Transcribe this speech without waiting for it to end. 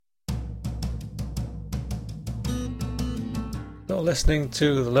You're listening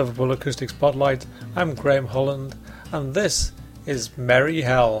to the Liverpool Acoustic Spotlight. I'm Graham Holland, and this is Merry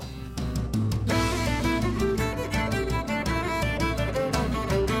Hell.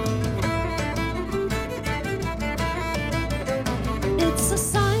 It's a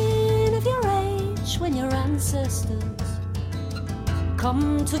sign of your age when your ancestors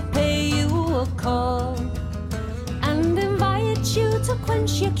come to pay you a call and invite you to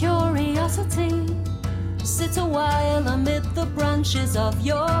quench your curiosity. Sit a while amid the branches of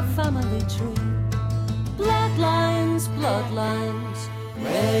your family tree. Bloodlines, bloodlines,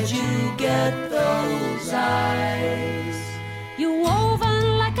 where'd you get those eyes? You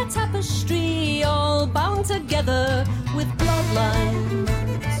woven like a tapestry, all bound together with bloodlines.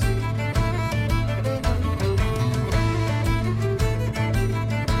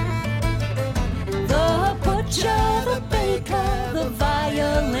 The butcher, the baker, the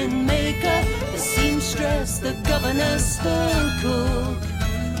violin maker, the seamstress, the governess, the cook,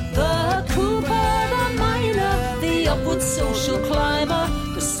 the cooper, the miner, the upward social climber,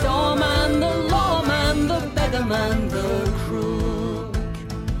 the storeman, the lawman, the beggarman, the crook.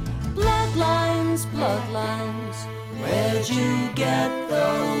 Bloodlines, bloodlines, where'd you get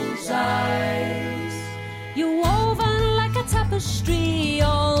those eyes? You woven like a tapestry,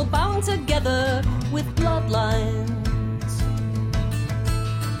 all bound together with bloodlines.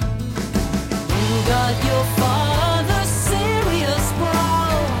 You got your father's serious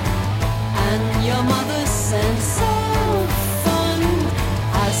brow and your mother's sense of fun.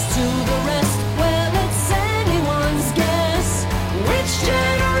 As to the rest, well, it's anyone's guess which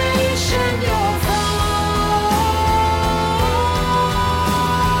generation you're from.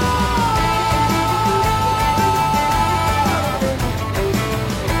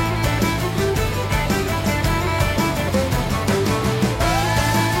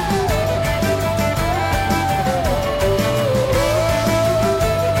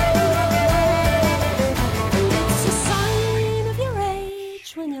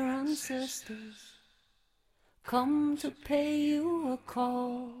 Come to pay you a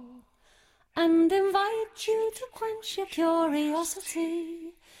call and invite you to quench your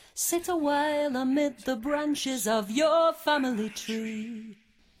curiosity. Sit a while amid the branches of your family tree.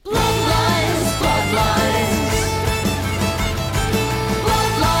 Bloodlines, bloodlines,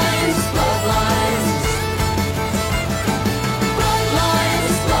 bloodlines, bloodlines,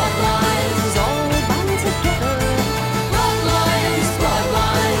 bloodlines, bloodlines, all bound together. Bloodlines,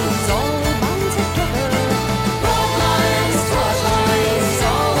 bloodlines, all bound together. Bloodlines, bloodlines,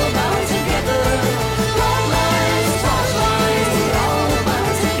 all bound together. Bloodlines, bloodlines, all bound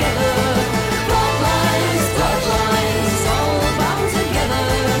together. Bloodlines, bloodlines, all bound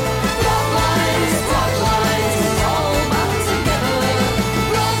together. Bloodlines, bloodlines, all bound together.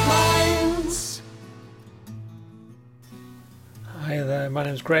 Bloodlines. Hi there, my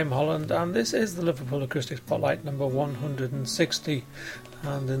name's Graham Holland, and this is the Liverpool Acoustic Spotlight number 160.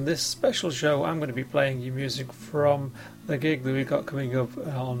 And in this special show, I'm going to be playing you music from the gig that we got coming up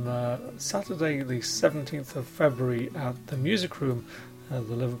on Saturday, the 17th of February at the Music Room at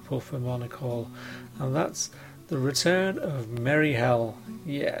the Liverpool Philharmonic Hall, and that's the return of Merry Hell.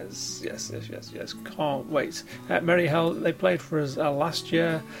 Yes, can't wait. Merry Hell, they played for us last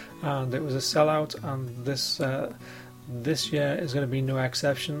year, and it was a sellout, and this year is going to be no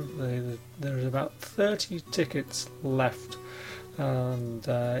exception. There's about 30 tickets left, and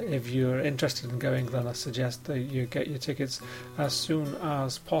if you're interested in going, then I suggest that you get your tickets as soon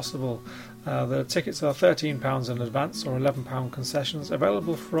as possible. The tickets are £13 in advance or £11 concessions,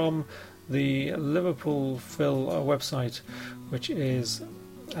 available from the Liverpool Phil website, which is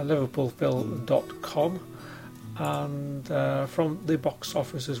liverpoolphil.com, and from the box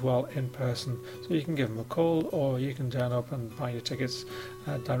office as well in person, so you can give them a call or you can turn up and buy your tickets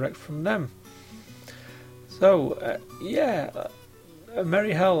direct from them. So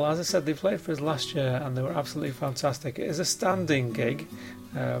Merry Hell, as I said, they played for us last year and they were absolutely fantastic. It is a standing gig,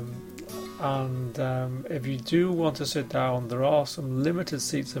 and if you do want to sit down, there are some limited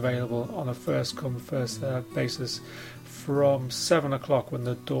seats available on a first come first served basis from 7 o'clock when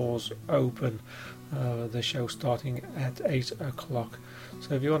the doors open. The show starting at 8 o'clock.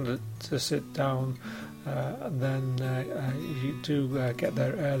 So if you wanted to sit down, then you do get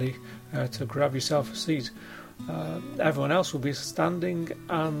there early to grab yourself a seat. Everyone else will be standing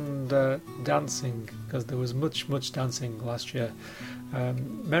and dancing, because there was much dancing last year.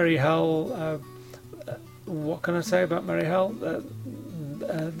 Merry Hell, what can I say about Merry Hell?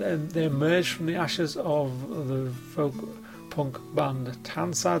 They emerged from the ashes of the folk punk band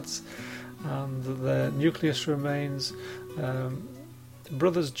Tansads, and the nucleus remains.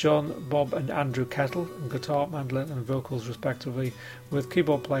 brothers John, Bob and Andrew Kettle, guitar, mandolin and vocals respectively, with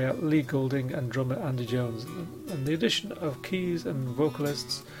keyboard player Lee Goulding and drummer Andy Jones. And the addition of keys and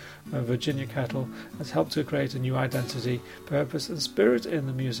vocalists Virginia Kettle has helped to create a new identity, purpose and spirit in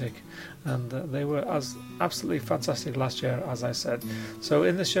the music, and they were absolutely fantastic last year, as I said. So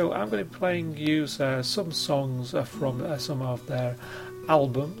in the show I'm going to be playing you some songs from some of their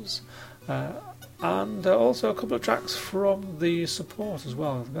albums, and also a couple of tracks from the support as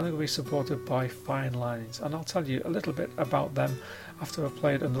well. They're going to be supported by Fine Lines, and I'll tell you a little bit about them after I've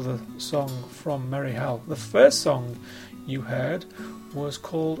played another song from Merry Hell. The first song you heard was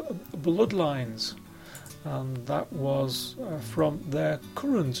called Bloodlines, and that was from their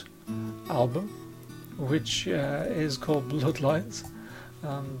current album, which is called Bloodlines,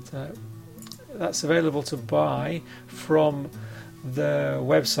 and that's available to buy from the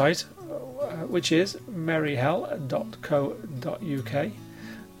website, which is merryhell.co.uk,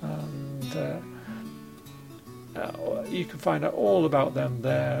 and you can find out all about them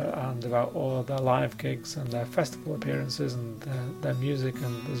there, and about all of their live gigs and their festival appearances and their music,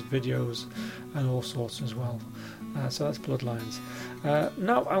 and there's videos and all sorts as well. So that's Bloodlines.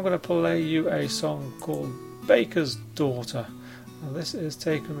 Now I'm going to play you a song called Baker's Daughter. Now, this is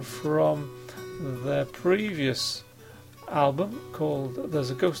taken from their previous album called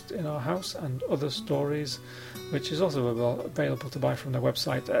There's a Ghost in Our House and Other Stories, which is also available to buy from their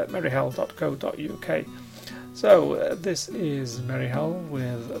website at merryhell.co.uk. So this is Merry Hell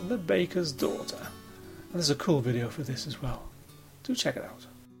with The Baker's Daughter, and there's a cool video for this as well. Do check it out.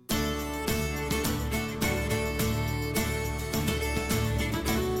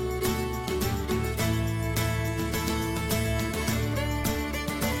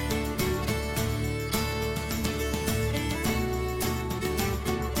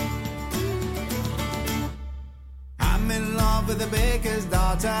 I'm in love with the baker's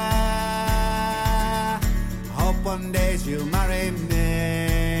daughter. One day she'll marry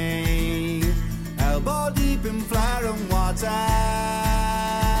me, elbow deep in flaring water.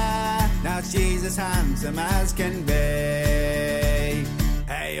 Now she's as handsome as can be.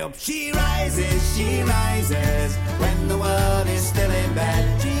 Hey up she rises, when the world is still in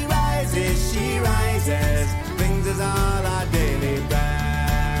bed. She rises, brings us all our daily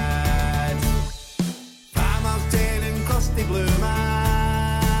bread. Farmer's tail and crusty bloomer,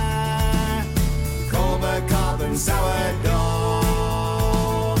 carbon sourdough,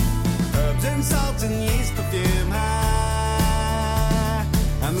 herbs and salt and yeast perfume her,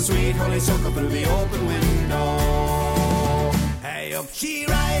 and the sweet honeysuckle through the open window. Hey up she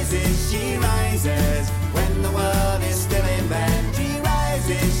rises, when the world is still in bed. She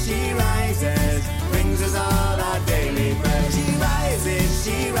rises, brings us all our daily bread. She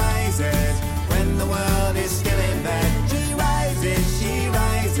rises, when the world is still in bed. She rises,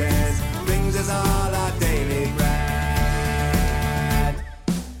 brings us all our daily bread.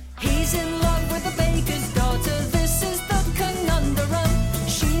 He's in love with the baker's daughter. This is the conundrum.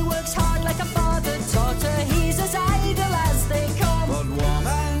 She works hard like a father taught her. He's as idle as they come. But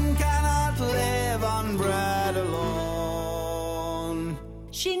woman cannot live on bread alone.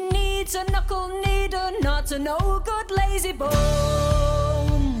 She needs a knuckle kneader, not a no good lazy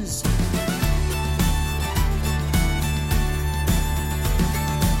bones.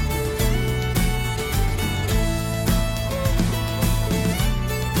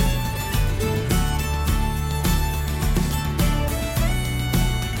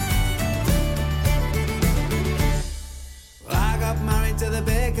 To the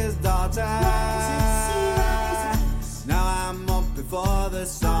baker's daughter. Now I'm up before the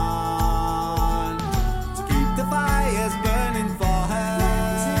sun to keep the fires burning for her.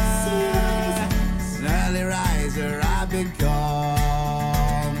 An early riser I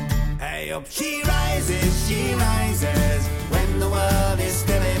become. Hey up she rises, when the world is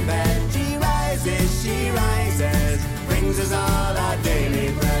still in bed. She rises, brings us all our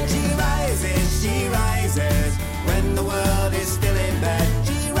daily bread. She rises, when the world is still in bed.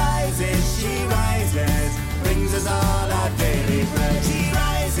 She rises, brings us all our daily bread. She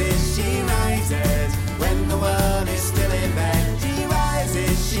rises, when the world is still in bed. She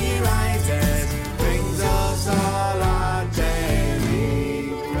rises, brings us all our daily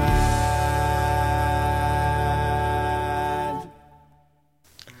bread.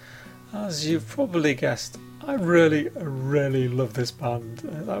 As you've probably guessed, I really love this band.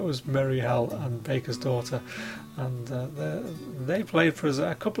 That was Merry Hell and Baker's Daughter, and they played for us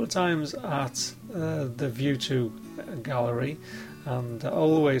a couple of times at the View 2 gallery, and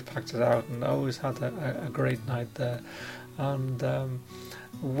always packed it out and always had a great night there. And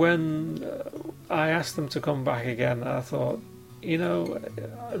when I asked them to come back again, I thought,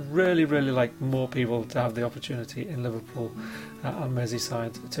 I'd really like more people to have the opportunity in Liverpool on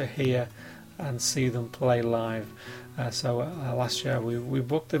Merseyside to hear and see them play live. So last year we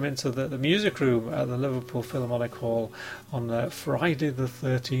booked them into the music room at the Liverpool Philharmonic Hall on Friday the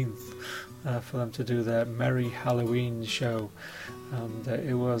 13th for them to do their Merry Halloween show, and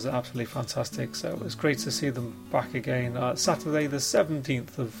it was absolutely fantastic. So it was great to see them back again Saturday the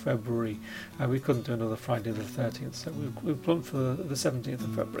 17th of February. We couldn't do another Friday the 13th, so we've planned for the 17th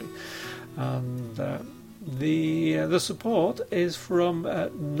of February. And the support is from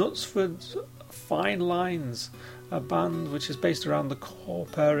Knutsford's Fine Lines, a band which is based around the core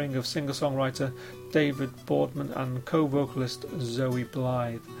pairing of singer-songwriter David Boardman and co-vocalist Zoe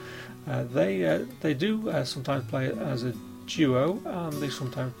Blythe. They do sometimes play as a duo, and they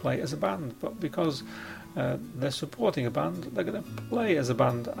sometimes play as a band, but because they're supporting a band, they're going to play as a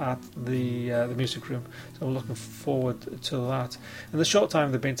band at the music room, so we're looking forward to that. In the short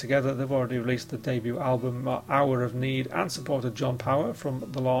time they've been together, they've already released the debut album Hour of Need and supported John Power from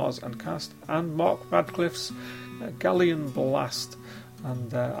The Laws and Cast and Mark Radcliffe's Galleon Blast.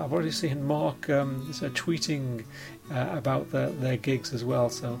 And I've already seen Mark tweeting about their gigs as well,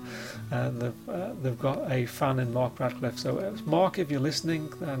 so they've got a fan in Mark Radcliffe. So Mark, if you're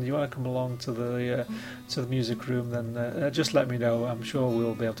listening and you want to come along to the music room, then just let me know. I'm sure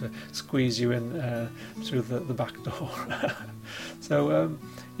we'll be able to squeeze you in through the back door. So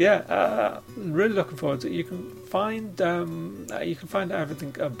really looking forward to it. You can find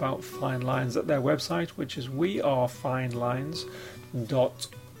everything about Fine Lines at their website, which is wearefinelines.com.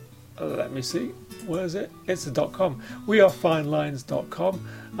 Let me see, where is it? It's the .com. wearefinelines.com,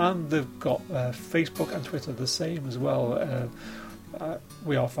 and they've got Facebook and Twitter the same as well.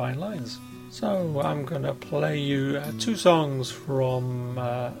 We Are Fine Lines. So I'm going to play you two songs from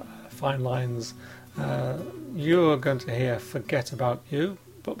Fine Lines. You're going to hear Forget About You,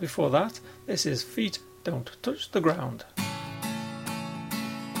 but before that, this is Feet Don't Touch the Ground.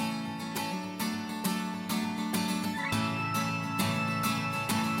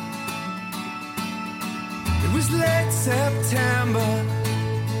 It was late September,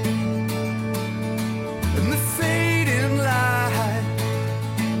 and the fading light,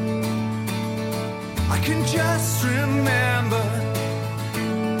 I can just remember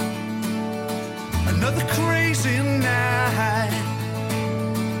another crazy night.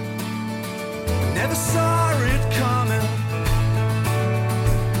 Never saw it coming.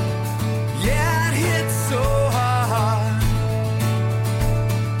 Yeah, it hit so hard,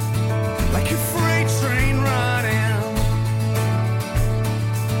 like a freight train running.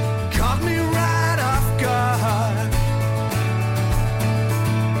 Caught me right off guard.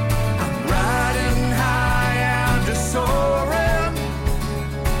 I'm riding high, I'm just soaring,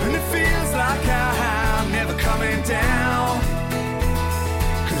 and it feels like I'm never coming down.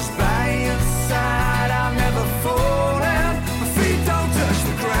 'Cause by your side I'm never falling. My feet don't touch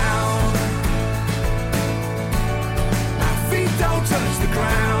the ground. My feet don't touch the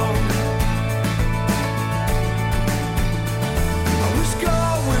ground. I was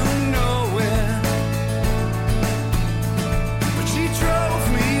going nowhere, but she drove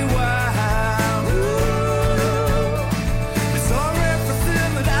me wild. Ooh, I saw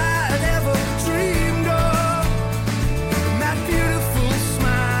everything that I'd ever dreamed of, and that beautiful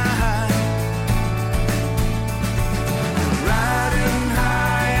smile. Riding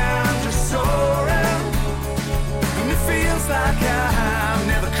high, I'm just soaring, and it feels like I'm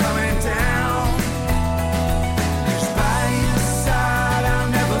never coming down. 'Cause by your side I'm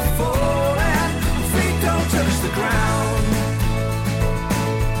never falling. My feet don't touch the ground.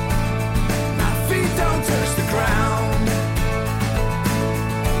 My feet don't touch the ground.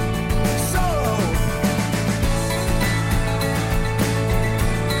 So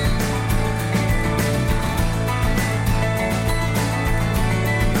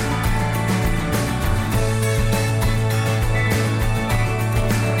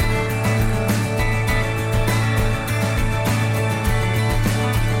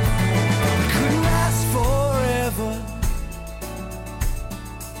it couldn't last forever,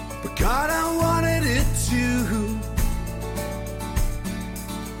 but God, I wanted it to.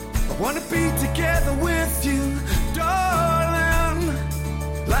 I wanna be together with you, darling,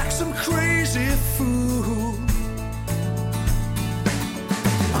 like some crazy fool.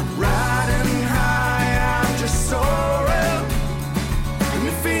 I'm riding high, I'm just soaring, and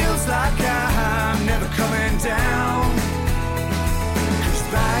it feels like I'm never coming down. 'Cause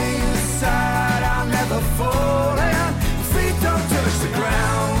by your side I'm never falling. My feet don't touch the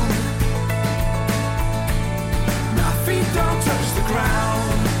ground. My feet don't touch the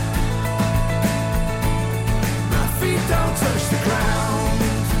ground. My feet don't touch the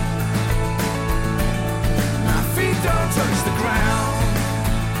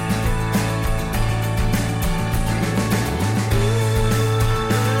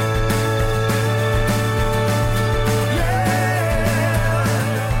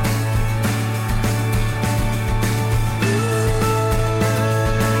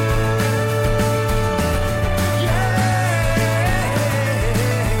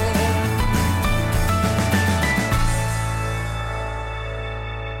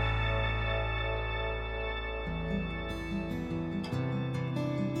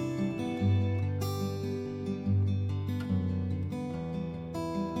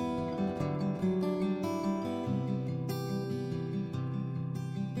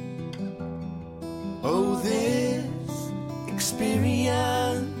Oh, this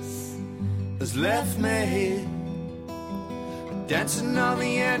experience has left me dancing on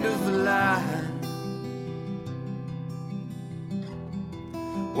the end of the line.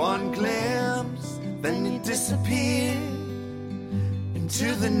 One glimpse, then it disappeared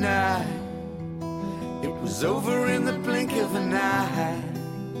into the night. It was over in the blink of an eye.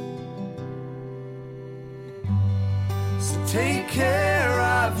 So take care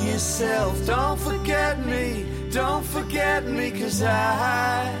of yourself, don't forget me, 'cause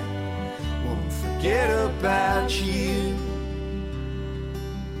I won't forget about you.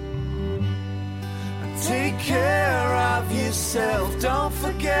 Take care of yourself, don't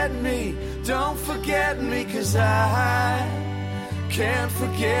forget me, 'cause I can't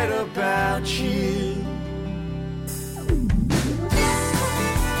forget about you.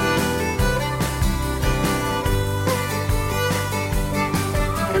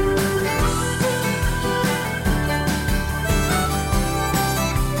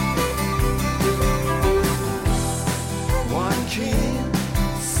 One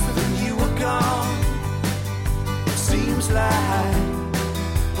kiss, then you were gone. Seems like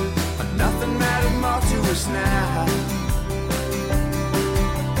nothing mattered more to us now.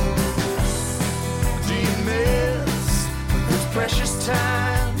 Do you miss those precious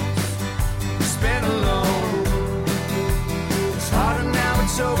times we spent alone? It's harder now,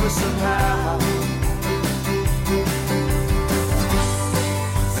 it's over somehow.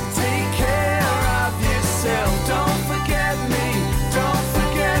 Take care of yourself, don't forget me,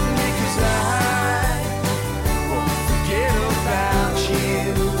 'cause I forget about you.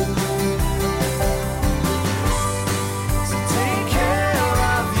 So take care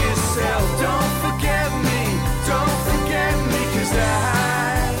of yourself, don't forget me, 'cause I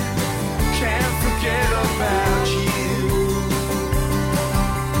can't forget about you.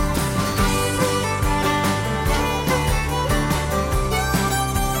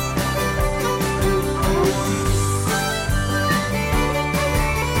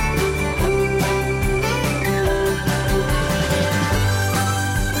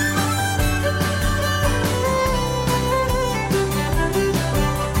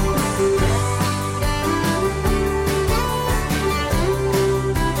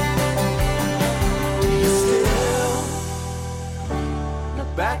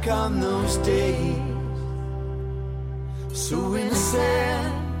 Back on those days, so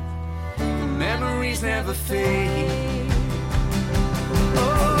innocent, the memories never fade.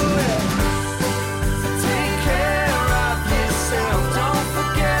 Oh, yeah. Take care of yourself, don't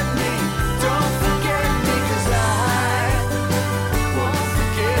forget me, 'cause I won't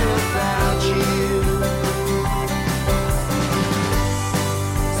forget about you.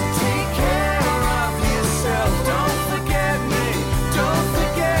 So take care of yourself, don't forget me,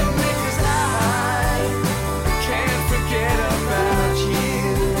 'cause I can't forget about you.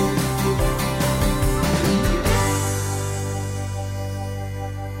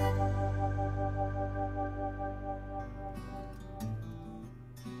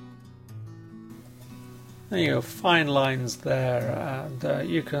 There you go, fine lines there, and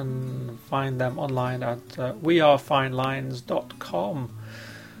you can find them online at wearefinelines.com,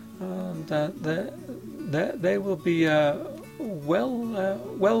 and they will be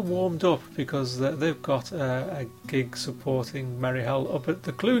well warmed up, because they've got a gig supporting Merry Hell up at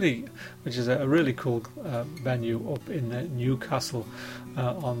the Clooney, which is a really cool venue up in Newcastle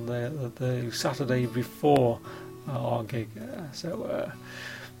on the Saturday before our gig.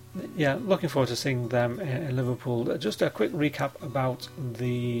 Yeah, looking forward to seeing them in Liverpool. Just a quick recap about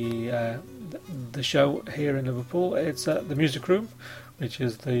the show here in Liverpool. It's at the Music Room, which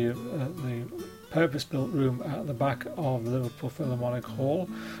is the purpose-built room at the back of the Liverpool Philharmonic Hall,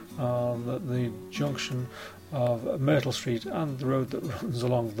 at the junction of Myrtle Street and the road that runs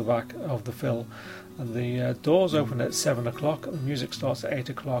along the back of the Phil. And the doors open at 7 o'clock, the music starts at 8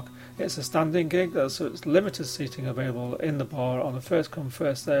 o'clock. It's a standing gig, so it's limited seating available in the bar on a first-come,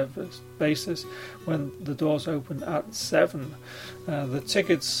 first-served basis when the doors open at 7. The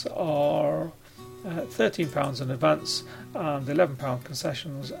tickets are £13 in advance and £11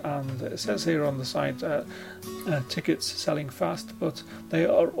 concessions, and it says here on the site tickets selling fast, but they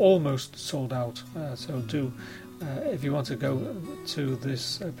are almost sold out, so do if you want to go to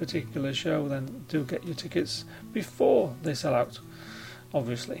this particular show, then do get your tickets before they sell out,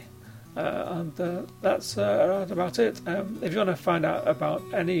 obviously. And that's about it. If you want to find out about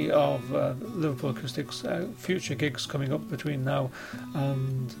any of Liverpool Acoustics future gigs coming up between now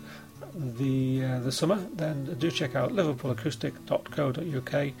and the summer, then do check out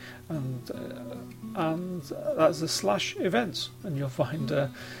liverpoolacoustic.co.uk and that's the /events, and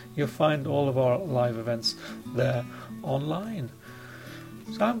you'll find all of our live events there online.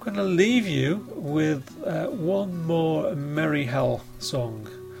 So I'm going to leave you with one more Merry Hell song.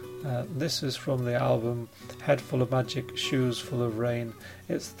 This is from the album Head Full of Magic, Shoes Full of Rain.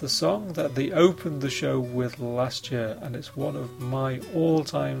 It's the song that they opened the show with last year, and it's one of my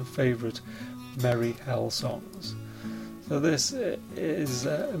all-time favourite Merry Hell songs. So this is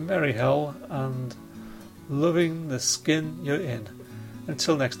Merry Hell and Loving the Skin You're In.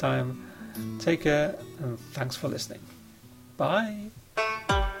 Until next time, take care and thanks for listening. Bye.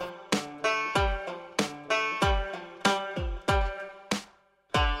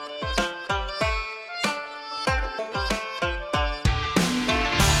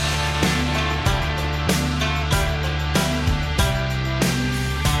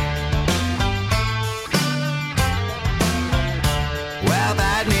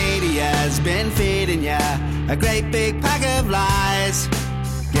 Been feeding ya a great big pack of lies,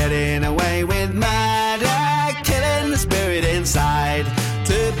 getting away with murder, killing the spirit inside.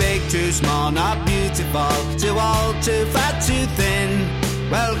 Too big, too small, not beautiful, too old, too fat, too thin.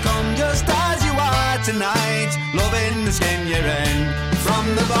 Welcome just as you are tonight, loving the skin you're in.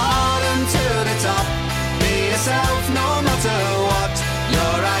 From the bottom to the top, be yourself no matter what.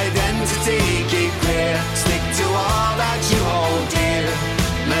 Your identity keep clear, stick to all that you hold dear.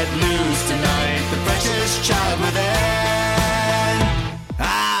 Let loose tonight the precious child within.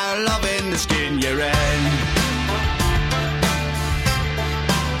 Loving the skin you're in.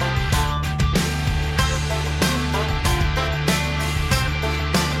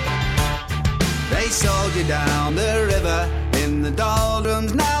 They sold you down the river, in the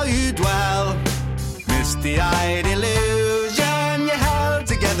doldrums now you dwell. Misty-eyed illusion, you held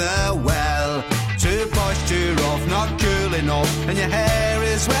together well. Too posh, too rough, not cool enough, and your hair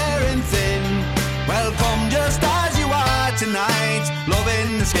is wearing thin. Welcome just as you are tonight,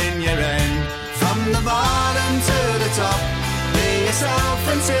 loving the skin you're in. From the bottom to the top, be yourself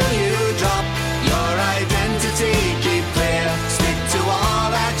until you drop. Your identity keep clear, stick to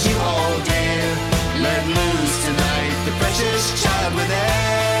all that you hold dear. Let loose tonight the precious child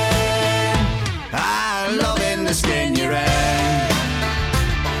within. Loving the skin you're in.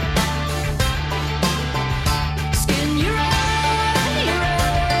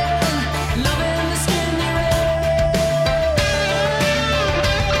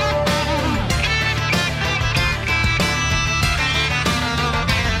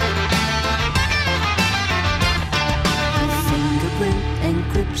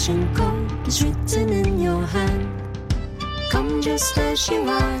 Code is written in your hand. Come just as you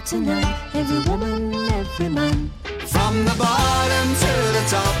are tonight, every woman, every man. From the bottom to the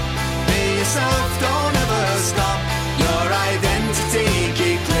top, be yourself, don't ever stop. Your identity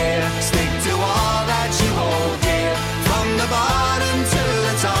keep clear, stick to all that you hold dear. From the bottom to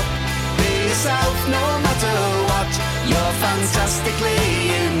the top, be yourself no matter what. You're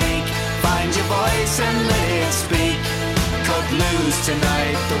fantastically unique, find your voice and let it speak. Cut loose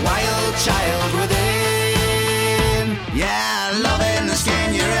tonight, the wild child within.